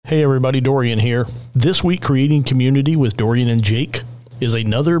Hey everybody, Dorian here. This week, Creating Community with Dorian and Jake is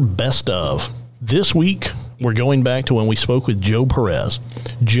another best of. This week, we're going back to when we spoke with Joe Perez.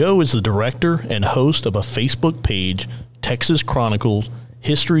 Joe is the director and host of a Facebook page, Texas Chronicles,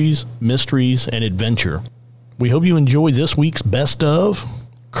 Histories, Mysteries, and Adventure. We hope you enjoy this week's best of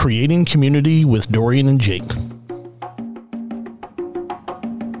Creating Community with Dorian and Jake.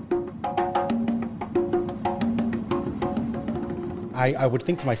 I would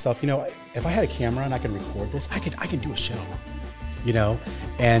think to myself, if I had a camera and I can record this, I could do a show,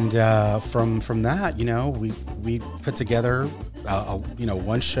 and from that, we put together,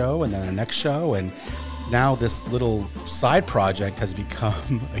 one show and then the next show. And now this little side project has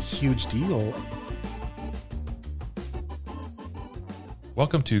become a huge deal.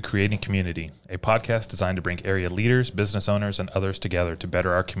 Welcome to Creating Community, a podcast designed to bring area leaders, business owners, and others together to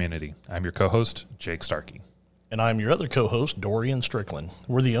better our community. I'm your co-host, Jake Starkey. And I'm your other co-host, Dorian Strickland.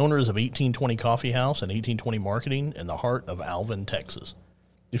 We're the owners of 1820 Coffee House and 1820 Marketing in the heart of Alvin, Texas.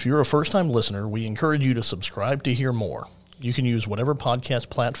 If you're a first-time listener, we encourage you to subscribe to hear more. You can use whatever podcast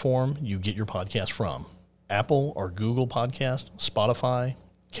platform you get your podcast from. Apple or Google Podcast, Spotify,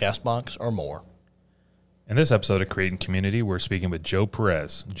 CastBox, or more. In this episode of Creating Community, we're speaking with Joe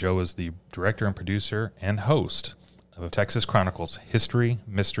Perez. Joe is the director and producer and host of Texas Chronicles, History,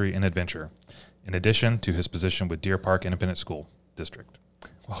 Mystery, and Adventure, in addition to his position with Deer Park Independent School District.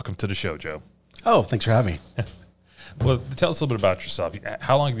 Welcome to the show, Joe. Oh, thanks for having me. Well, tell us a little bit about yourself.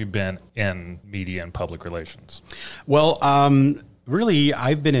 How long have you been in media and public relations? Well, really,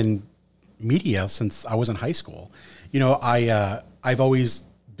 I've been in media since I was in high school. I've always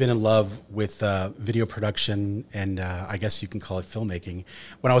been in love with video production, and I guess you can call it filmmaking.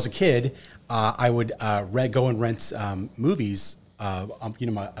 When I was a kid, I would go and rent movies.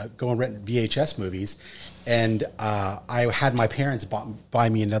 Go and rent VHS movies, and I had my parents buy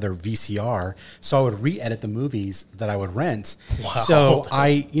me another VCR, so I would re-edit the movies that I would rent. Wow. So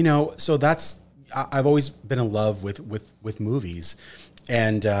I've always been in love with movies,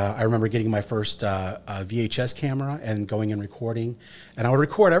 and I remember getting my first VHS camera and going and recording, and I would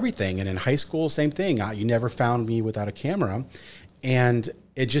record everything. And in high school, same thing. You never found me without a camera, and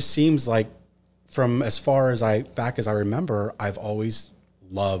it just seems like, from as far as I remember, I've always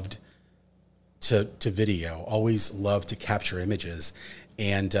loved to video, always loved to capture images.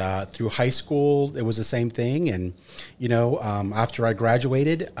 And through high school, it was the same thing. And, after I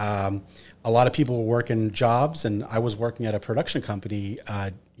graduated, a lot of people were working jobs, and I was working at a production company,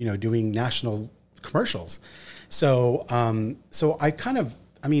 doing national commercials. So I I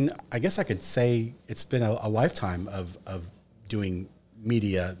guess I could say it's been a lifetime of doing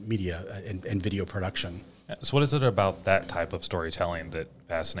media and video production. So what is it about that type of storytelling that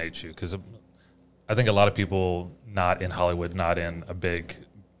fascinates you? Because I think a lot of people not in Hollywood, not in a big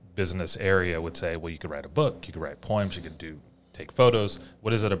business area, would say, well, you could write a book, you could write poems, you could take photos.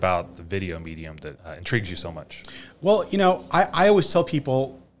 What is it about the video medium that intrigues you so much? Well, I always tell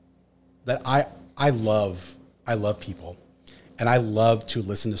people that I love people. And I love to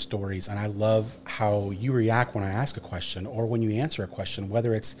listen to stories, and I love how you react when I ask a question or when you answer a question,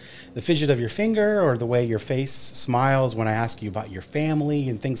 whether it's the fidget of your finger or the way your face smiles when I ask you about your family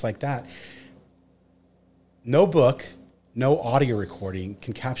and things like that. No book, no audio recording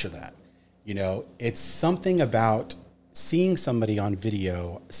can capture that. It's something about seeing somebody on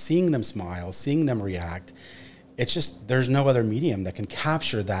video, seeing them smile, seeing them react. It's just, there's no other medium that can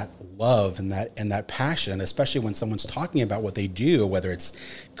capture that love and that passion, especially when someone's talking about what they do, whether it's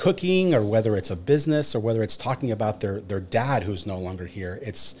cooking or whether it's a business or whether it's talking about their dad who's no longer here.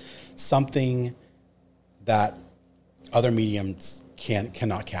 It's something that other mediums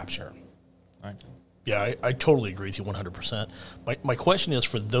cannot capture. Right. Yeah, I totally agree with you 100%. My question is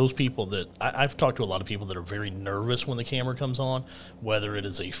for those people that I've talked to a lot of people that are very nervous when the camera comes on, whether it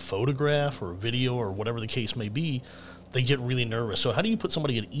is a photograph or a video or whatever the case may be, they get really nervous. So how do you put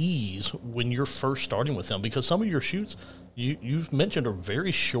somebody at ease when you're first starting with them? Because some of your shoots, you've mentioned, are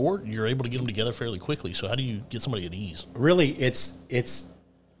very short. You're able to get them together fairly quickly. So how do you get somebody at ease? Really, it's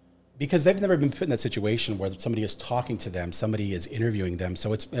because they've never been put in that situation where somebody is talking to them, somebody is interviewing them.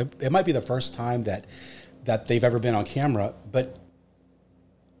 So it might be the first time that they've ever been on camera, but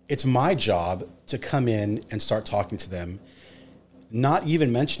it's my job to come in and start talking to them, not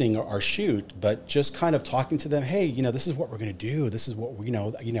even mentioning our shoot, but just kind of talking to them. Hey, this is what we're going to do. This is what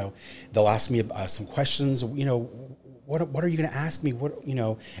they'll ask me some questions. What are you going to ask me?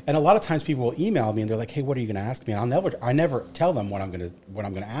 And a lot of times people will email me and they're like, hey, what are you going to ask me? And I never tell them what I'm going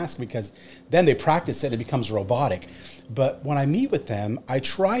to ask, because then they practice it. It becomes robotic. But when I meet with them, I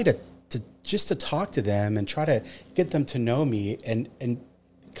try to talk to them and try to get them to know me and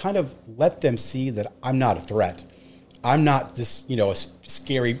kind of let them see that I'm not a threat. I'm not this, a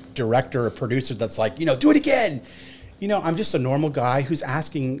scary director or producer that's like, do it again. I'm just a normal guy who's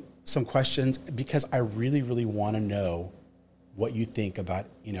asking some questions because I really, really want to know what you think about,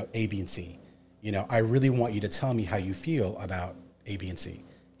 A, B, and C. I really want you to tell me how you feel about A, B, and C.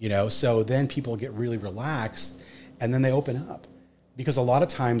 So then people get really relaxed and then they open up. Because a lot of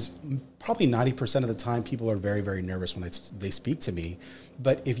times, probably 90% of the time, people are very, very nervous when they speak to me.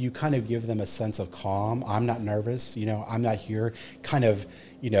 But if you kind of give them a sense of calm, I'm not nervous, I'm not here, kind of,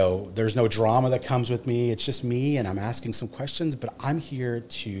 there's no drama that comes with me. It's just me, and I'm asking some questions, but I'm here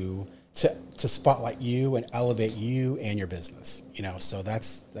to spotlight you and elevate you and your business, so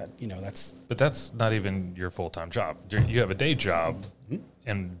that's. But that's not even your full-time job. You have a day job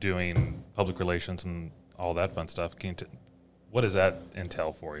and doing public relations and all that fun stuff. What does that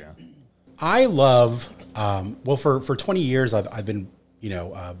entail for you? I love, for 20 years, I've been,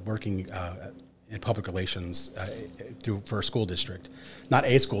 working in public relations for a school district, not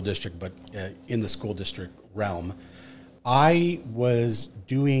a school district, but in the school district realm. We were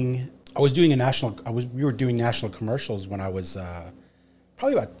doing national commercials when I was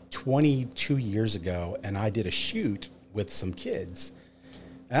probably about 22 years ago, and I did a shoot with some kids.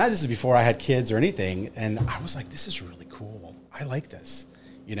 And this is before I had kids or anything, and I was like, this is really cool. I like this.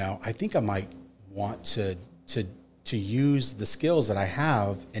 I think I might want to use the skills that I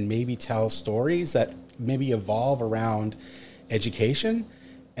have and maybe tell stories that maybe evolve around education.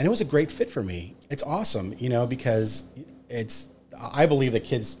 And it was a great fit for me. It's awesome, because I believe that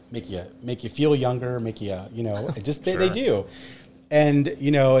kids make you feel younger, make you, sure. They do. And,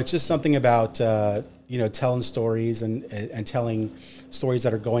 it's just something about, telling stories and telling stories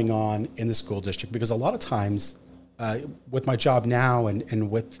that are going on in the school district. Because a lot of times with my job now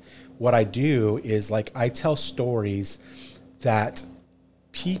and with what I do is like I tell stories that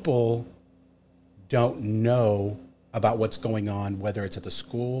people don't know about what's going on, whether it's at the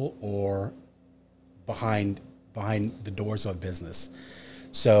school or behind the doors of business.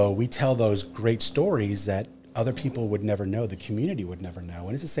 So we tell those great stories that other people would never know, the community would never know.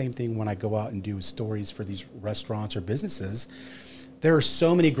 And it's the same thing when I go out and do stories for these restaurants or businesses. There are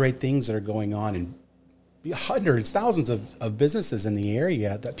so many great things that are going on in hundreds, thousands of businesses in the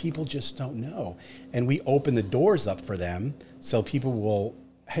area that people just don't know. And we open the doors up for them so people will,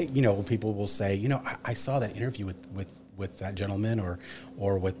 people will say, I saw that interview with that gentleman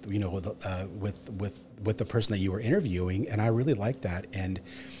or with the person that you were interviewing, and I really like that. And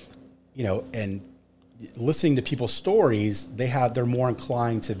and listening to people's stories, they're more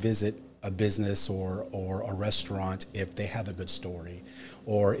inclined to visit a business or a restaurant if they have a good story,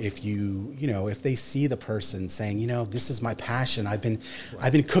 or if if they see the person saying, this is my passion. I've been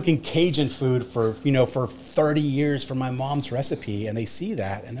cooking Cajun food for 30 years from my mom's recipe, and they see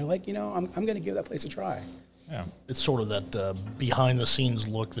that and they're like, I'm going to give that place a try. Yeah, it's sort of that behind the scenes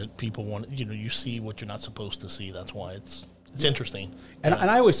look that people want. You see what you're not supposed to see. That's why it's interesting. And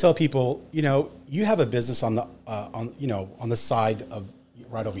I always tell people, you have a business on the side of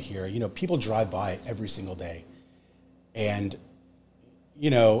right over here. People drive by every single day, and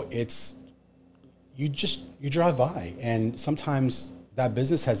it's you drive by, and sometimes that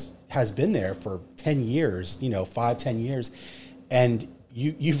business has been there for 10 years, 5-10 years, and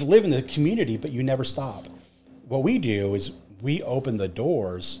you've lived in the community, but you never stop. What we do is we open the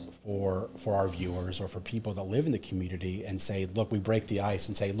doors for our viewers or for people that live in the community and say, look, we break the ice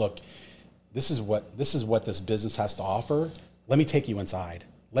and say, look, this is what this business has to offer. Let me take you inside.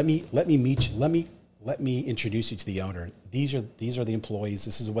 Let me meet you. Let me introduce you to the owner. These are the employees.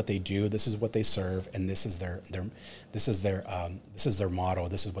 This is what they do. This is what they serve, and this is their motto.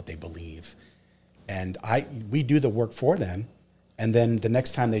 This is what they believe. And we do the work for them. And then the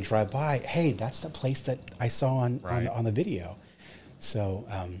next time they drive by, hey, that's the place that I saw on the video. So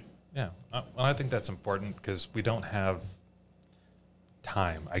yeah, well, I think that's important because we don't have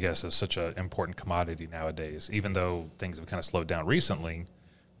time, I guess, is such an important commodity nowadays. Even though things have kind of slowed down recently,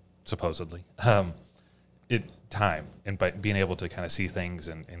 supposedly, time and by being able to kind of see things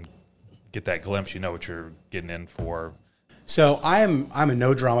and get that glimpse, what you're getting in for. So I'm a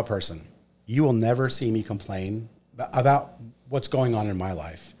no drama person. You will never see me complain about what's going on in my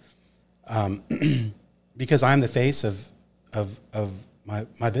life, because I'm the face of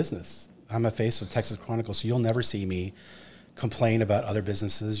my business. I'm a face of Texas Chronicles, so you'll never see me complain about other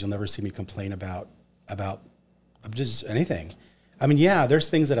businesses. You'll never see me complain about just anything. I mean, yeah, there's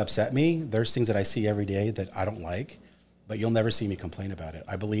things that upset me. There's things that I see every day that I don't like, but you'll never see me complain about it.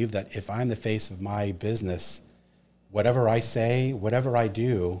 I believe that if I'm the face of my business, whatever I say, whatever I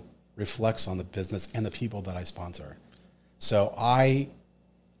do reflects on the business and the people that I sponsor. So I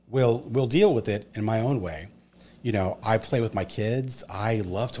will deal with it in my own way. You know, I play with my kids. I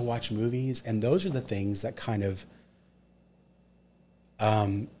love to watch movies, and those are the things that kind of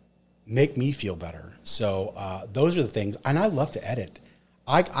make me feel better. So those are the things, and I love to edit.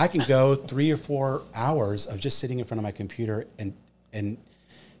 I can go 3 or 4 hours of just sitting in front of my computer and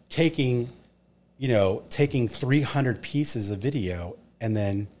taking 300 pieces of video and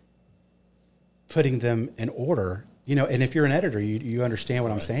then putting them in order. You know, and if you're an editor, you understand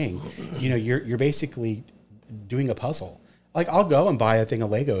what I'm saying. You know, you're basically doing a puzzle. Like, I'll go and buy a thing of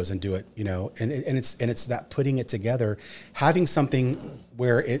Legos and do it, you know, and it's that putting it together, having something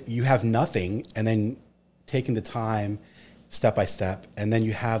where you have nothing, and then taking the time step by step, and then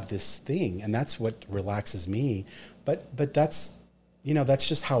you have this thing, and that's what relaxes me. But that's, you know, that's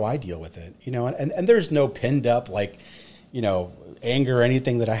just how I deal with it, you know, and there's no pinned up, like, you know, anger or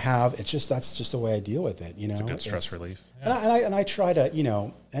anything that I have. It's just, that's just the way I deal with it, you know. It's a good stress relief. Yeah. And I try to, you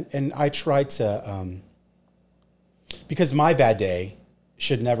know, and I try to, because my bad day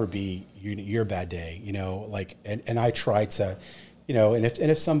should never be your bad day, you know, like, and I try to, you know, and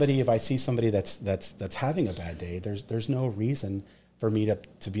if I see somebody that's having a bad day, there's no reason for me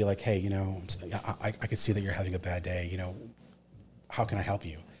to be like, hey, you know, I could see that you're having a bad day, you know, how can I help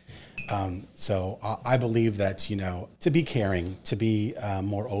you? So I believe that, you know, to be caring, to be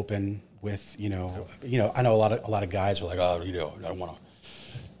more open with, you know, I know a lot of guys are like, oh, you know,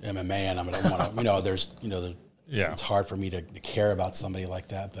 I'm a man, I don't want to, you know, there's, you know, yeah, it's hard for me to care about somebody like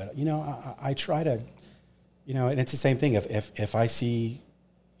that. But, you know, I try to, you know, and it's the same thing. If I see,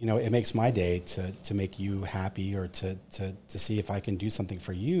 you know, it makes my day to make you happy, or to see if I can do something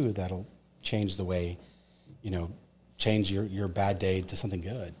for you that'll change the way, you know, change your bad day to something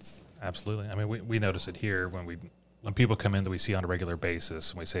good. Absolutely. I mean, we notice it here when people come in that we see on a regular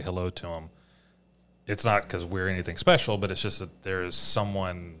basis and we say hello to them. It's not because we're anything special, but it's just that there is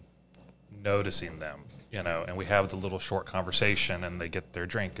someone noticing them, you know, and we have the little short conversation, and they get their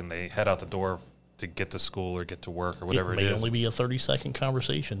drink and they head out the door to get to school or get to work or whatever it is. It may only be a 30-second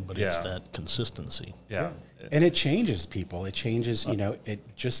conversation, but it's Yeah. that consistency. Yeah. And it changes people. It changes, you know, it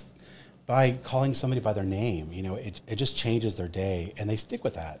just, by calling somebody by their name, you know, it just changes their day, and they stick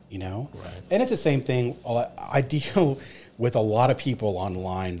with that, you know? Right. And it's the same thing. I deal with a lot of people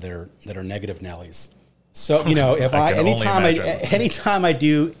online that are negative Nellies. So, you know, if anytime I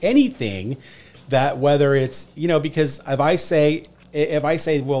do anything that, whether it's, you know, because if I say,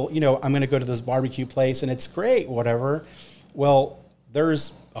 well, you know, I'm going to go to this barbecue place and it's great, whatever. Well,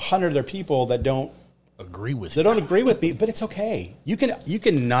 there's 100 other people that don't Agree with They you. don't agree with me, but it's okay. You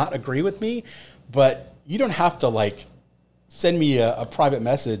can not agree with me, but you don't have to, like, send me a private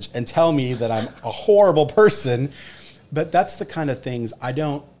message and tell me that I'm a horrible person. But that's the kind of things I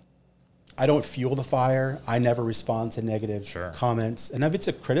don't fuel the fire. I never respond to negative comments. And if it's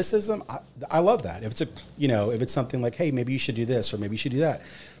a criticism, I love that. If it's if it's something like, hey, maybe you should do this or maybe you should do that,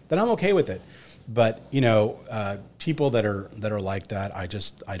 then I'm okay with it. But, you know, people that are like that, I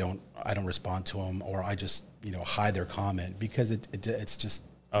don't respond to them, or I just, you know, hide their comment, because it's just,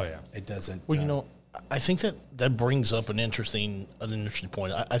 it doesn't. Well, you know, I think that brings up an interesting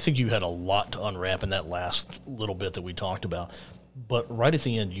point. I think you had a lot to unwrap in that last little bit that we talked about. But right at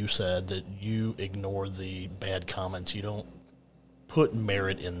the end, you said that you ignore the bad comments. You don't put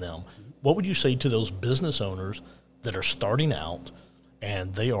merit in them. What would you say to those business owners that are starting out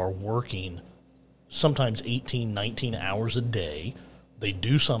and they are working sometimes 18, 19 hours a day? They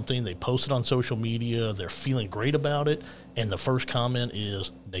do something, they post it on social media, they're feeling great about it, and the first comment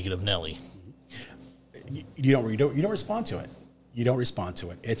is negative Nelly. You don't respond to it. You don't respond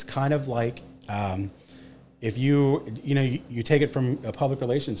to it. It's kind of like, if you take it from a public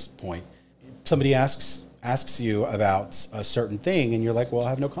relations point, somebody asks you about a certain thing, and you're like, well, I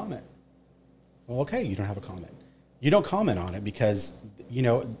have no comment. Well, okay, you don't have a comment. You don't comment on it because, you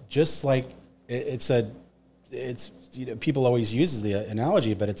know, just like it's you know, people always use the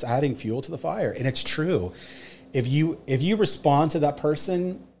analogy, but it's adding fuel to the fire, and it's true. If you respond to that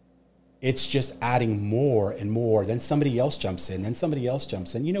person, it's just adding more and more. Then somebody else jumps in. Then somebody else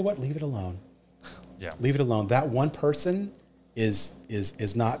jumps in. You know what? Leave it alone. Yeah. Leave it alone. That one person is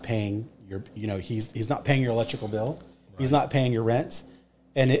not paying your, you know, he's not paying your electrical bill. Right. He's not paying your rent.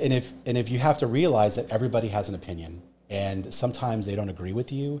 And if you have to realize that everybody has an opinion, and sometimes they don't agree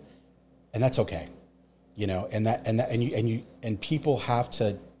with you, and that's okay. You know, and people have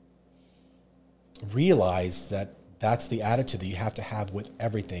to realize that that's the attitude that you have to have with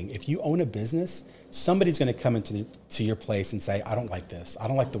everything. If you own a business, somebody's going to come into your place and say, I don't like this. I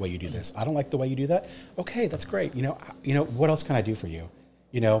don't like the way you do this. I don't like the way you do that. Okay, that's great. You know, what else can I do for you?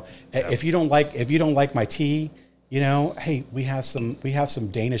 You know, if you don't like my tea, hey, we have some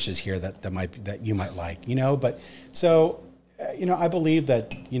Danishes here that you might like, but so, I believe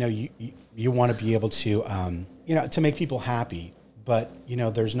that, you want to be able to, to make people happy, but,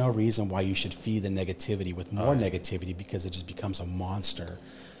 there's no reason why you should feed the negativity with more negativity, because it just becomes a monster.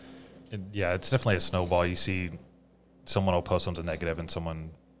 Yeah, it's definitely a snowball. You see someone will post something negative and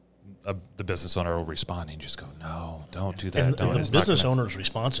the business owner will respond and you just go, no, don't do that. And don't. the business owner's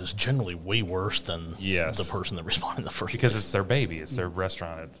response is generally way worse than the person that responded in the first because place. it's their baby. It's their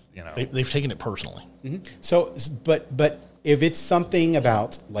restaurant. It's, They've taken it personally. Mm-hmm. So, but if it's something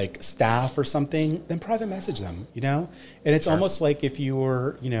about like staff or something, then private message them, and it's almost like if you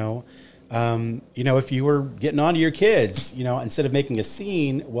were, if you were getting on to your kids, instead of making a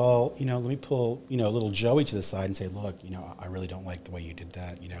scene, well, let me pull, little Joey to the side and say, look, I really don't like the way you did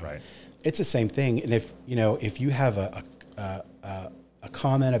that, Right. It's the same thing. And if you have a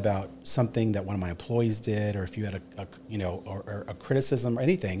comment about something that one of my employees did, or if you had or a criticism or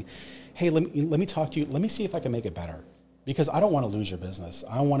anything, hey, let me talk to you. Let me see if I can make it better. Because I don't want to lose your business.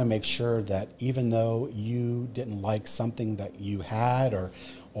 I want to make sure that even though you didn't like something that you had or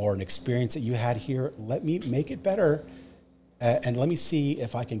an experience that you had here, let me make it better, and let me see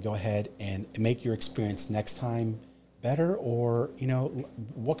if I can go ahead and make your experience next time better, or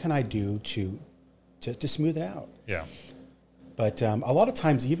what can I do to smooth it out. Yeah. But a lot of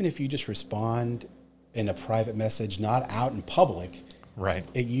times, even if you just respond in a private message, not out in public, right,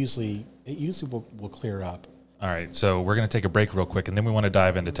 it usually will clear up. All right, so we're going to take a break real quick, and then we want to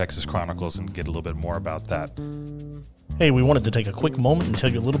dive into Texas Chronicles and get a little bit more about that. Hey, we wanted to take a quick moment and tell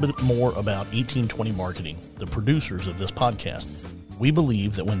you a little bit more about 1820 Marketing, the producers of this podcast. We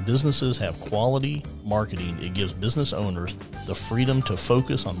believe that when businesses have quality marketing, it gives business owners the freedom to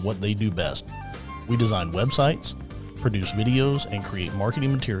focus on what they do best. We design websites, produce videos, and create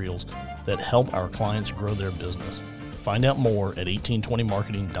marketing materials that help our clients grow their business. Find out more at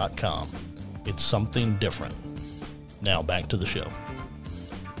 1820marketing.com. It's something different. Now back to the show.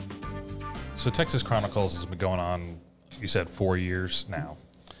 So Texas Chronicles has been going on, you said 4 years now.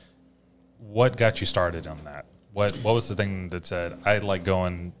 What got you started on that? What was the thing that said, I like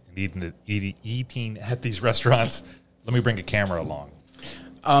going and eating at these restaurants? Let me bring a camera along.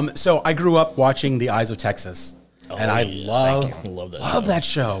 So I grew up watching The Eyes of Texas, and I love that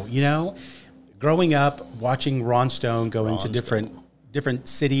show. Growing up, watching Ron Stone go into different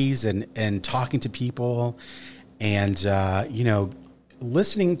cities and talking to people, and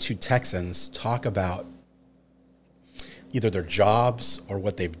listening to Texans talk about either their jobs or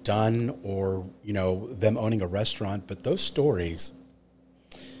what they've done, or them owning a restaurant. But those stories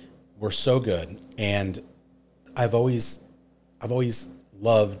were so good, and I've always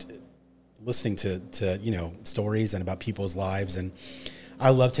loved listening to stories and about people's lives, and I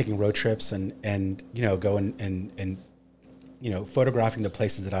love taking road trips and go and photographing the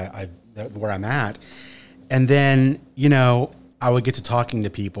places that where I'm at. And then, I would get to talking to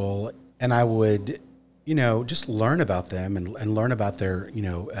people, and I would, just learn about them and learn about their,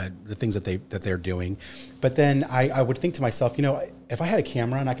 the things that they're doing. But then I would think to myself, if I had a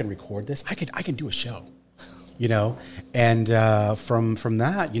camera and I can record this, I can do a show, and from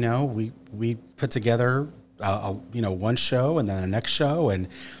that, we put together, one show and then a next show. And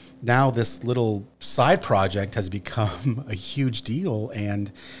now this little side project has become a huge deal,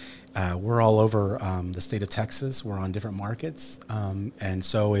 and we're all over the state of Texas. We're on different markets, and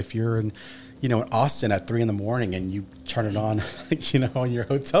so if you're in Austin at 3 a.m. and you turn it on, in your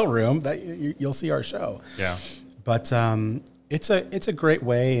hotel room, that you'll see our show. Yeah. But it's a great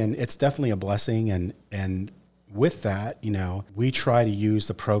way, and it's definitely a blessing. And with that, we try to use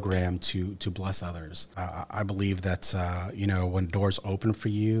the program to bless others. I believe that when doors open for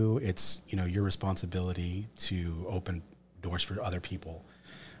you, it's your responsibility to open doors for other people.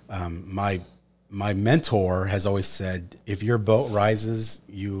 My mentor has always said, if your boat rises,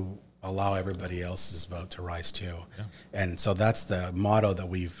 you allow everybody else's boat to rise too. Yeah. And so that's the motto that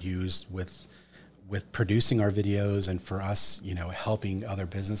we've used with producing our videos, and for us, helping other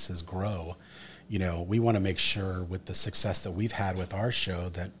businesses grow. We want to make sure with the success that we've had with our show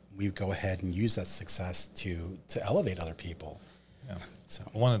that we go ahead and use that success to elevate other people. Yeah. So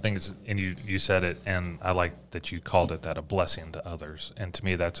one of the things, and you said it, and I like that you called it that, a blessing to others. And to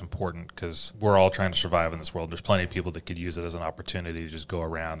me, that's important, because we're all trying to survive in this world. There's plenty of people that could use it as an opportunity to just go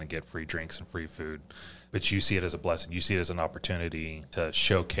around and get free drinks and free food. But you see it as a blessing. You see it as an opportunity to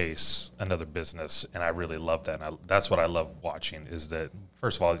showcase another business. And I really love that. And that's what I love watching, is that,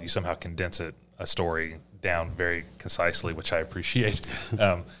 first of all, you somehow condense a story down very concisely, which I appreciate.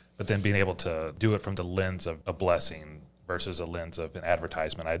 But then being able to do it from the lens of a blessing versus a lens of an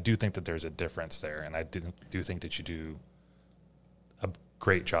advertisement. I do think that there's a difference there, and I do think that you do a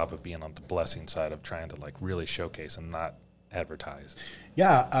great job of being on the blessing side of trying to like really showcase and not advertise.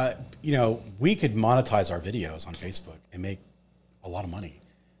 Yeah, we could monetize our videos on Facebook and make a lot of money,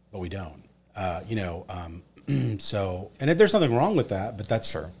 but we don't. So, and there's nothing wrong with that, but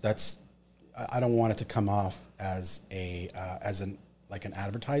that's I don't want it to come off as an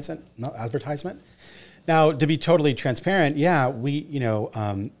advertisement. Now, to be totally transparent, yeah, we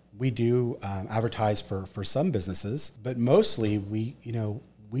do advertise for some businesses, but mostly we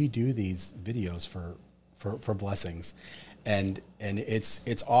do these videos for blessings, and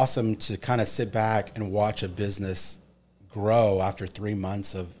it's awesome to kind of sit back and watch a business grow after 3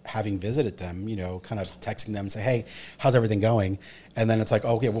 months of having visited them, kind of texting them and say, hey, how's everything going? And then it's like,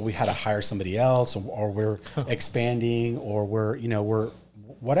 okay, well, we had to hire somebody else, or we're expanding, or we're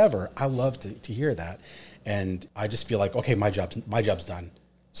whatever. I love to hear that. And I just feel like, okay, my job's done.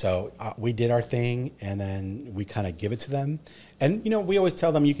 So we did our thing, and then we kind of give it to them. And, we always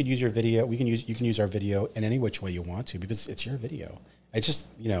tell them, you could use your video. You can use our video in any which way you want to, because it's your video. It's just,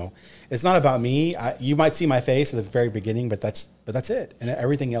 it's not about me. You might see my face at the very beginning, but that's it. And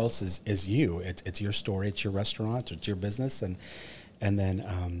everything else is you. It's your story. It's your restaurant. It's your business. And then,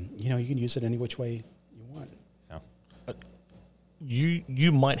 you can use it any which way you want. Yeah.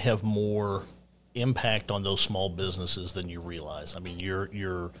 You might have more impact on those small businesses than you realize. I mean,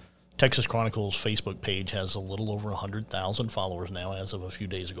 your Texas Chronicles Facebook page has a little over 100,000 followers now, as of a few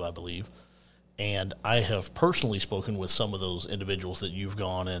days ago, I believe. And I have personally spoken with some of those individuals that you've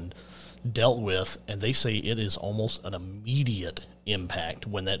gone and dealt with, and they say it is almost an immediate impact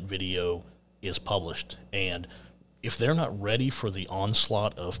when that video is published. And if they're not ready for the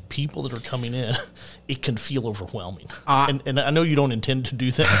onslaught of people that are coming in, it can feel overwhelming. And I know you don't intend to do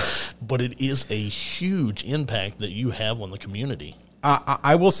that, but it is a huge impact that you have on the community.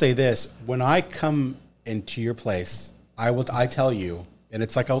 I will say this: when I come into your place, I tell you. And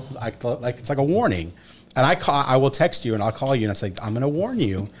it's like a warning, and I will text you and I'll call you and I say, I'm going to warn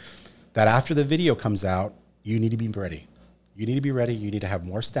you that after the video comes out, you need to be ready. You need to be ready. You need to have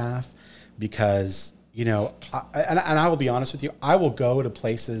more staff, because I will be honest with you. I will go to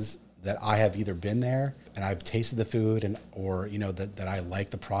places that I have either been there and I've tasted the food or that I like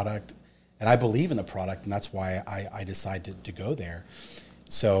the product and I believe in the product, and that's why I decide to go there.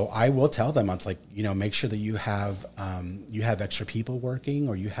 So I will tell them, it's like, make sure that you have extra people working,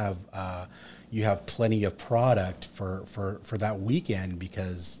 or you have plenty of product for that weekend,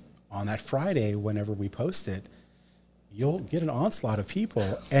 because on that Friday, whenever we post it, you'll get an onslaught of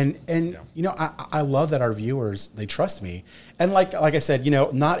people. And yeah. I love that our viewers, they trust me. And like I said,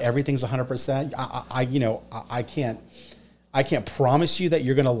 not everything's 100%. I can't promise you that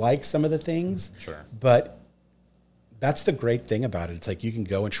you're going to like some of the things. Sure. But that's the great thing about it. It's like you can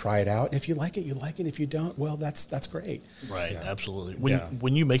go and try it out. And if you like it, you like it. If you don't, well, that's great. Right, yeah. Absolutely.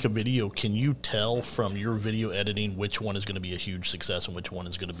 When you make a video, can you tell from your video editing which one is going to be a huge success and which one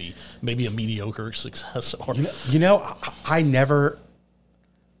is going to be maybe a mediocre success? Or I never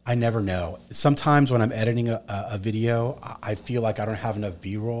know. Sometimes when I'm editing a video, I feel like I don't have enough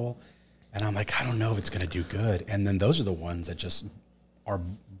B-roll, and I'm like, I don't know if it's going to do good. And then those are the ones that just are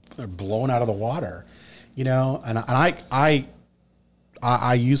blown out of the water. And I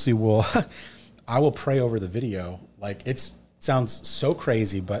usually will, I will pray over the video. Like, it sounds so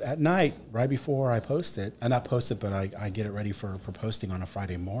crazy, but at night, right before I post it, and not post it, but I get it ready for posting on a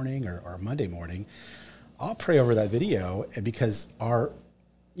Friday morning or Monday morning, I'll pray over that video, because our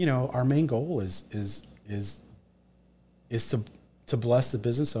main goal is to bless the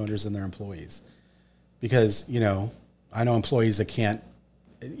business owners and their employees, because, I know employees that can't,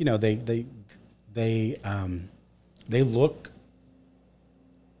 they look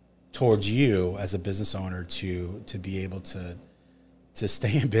towards you as a business owner to be able to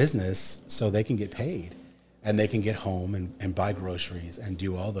stay in business so they can get paid and they can get home and buy groceries and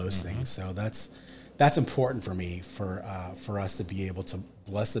do all those things. So that's important for me, for us to be able to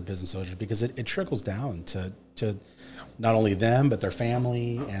bless the business owners, because it trickles down to not only them, but their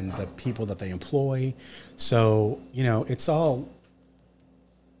family and the people that they employ. So, it's all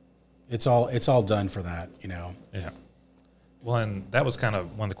done for that, Yeah. Well, and that was kind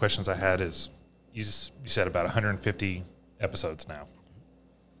of one of the questions I had is, you said about 150 episodes now.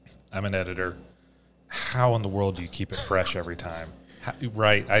 I'm an editor. How in the world do you keep it fresh every time?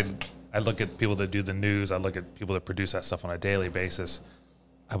 Right. I look at people that do the news. I look at people that produce that stuff on a daily basis.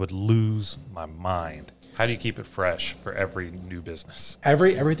 I would lose my mind. How do you keep it fresh for every new business?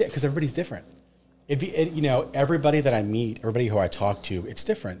 Everything, because everybody's different. everybody that I meet, everybody who I talk to, it's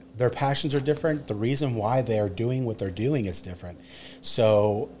different. Their passions are different. The reason why they are doing what they're doing is different.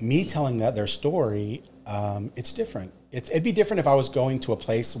 So me telling their story, it's different. It'd be different if I was going to a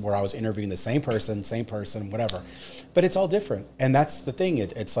place where I was interviewing the same person, whatever. But it's all different. And that's the thing.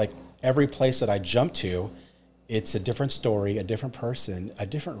 It's like every place that I jump to, it's a different story, a different person, a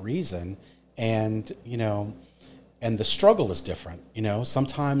different reason. And, and the struggle is different.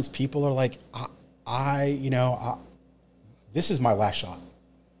 Sometimes people are like, this is my last shot.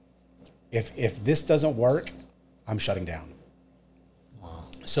 If this doesn't work, I'm shutting down. Wow.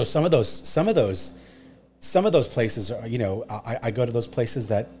 So some of those places are, I go to those places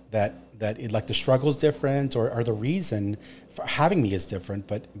that like the struggle is different or the reason for having me is different,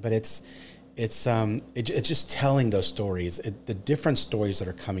 but it's just telling those stories, the different stories that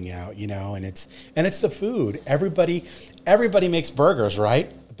are coming out, and it's the food. Everybody makes burgers,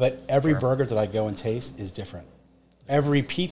 right? But every burger that I go and taste is different. Every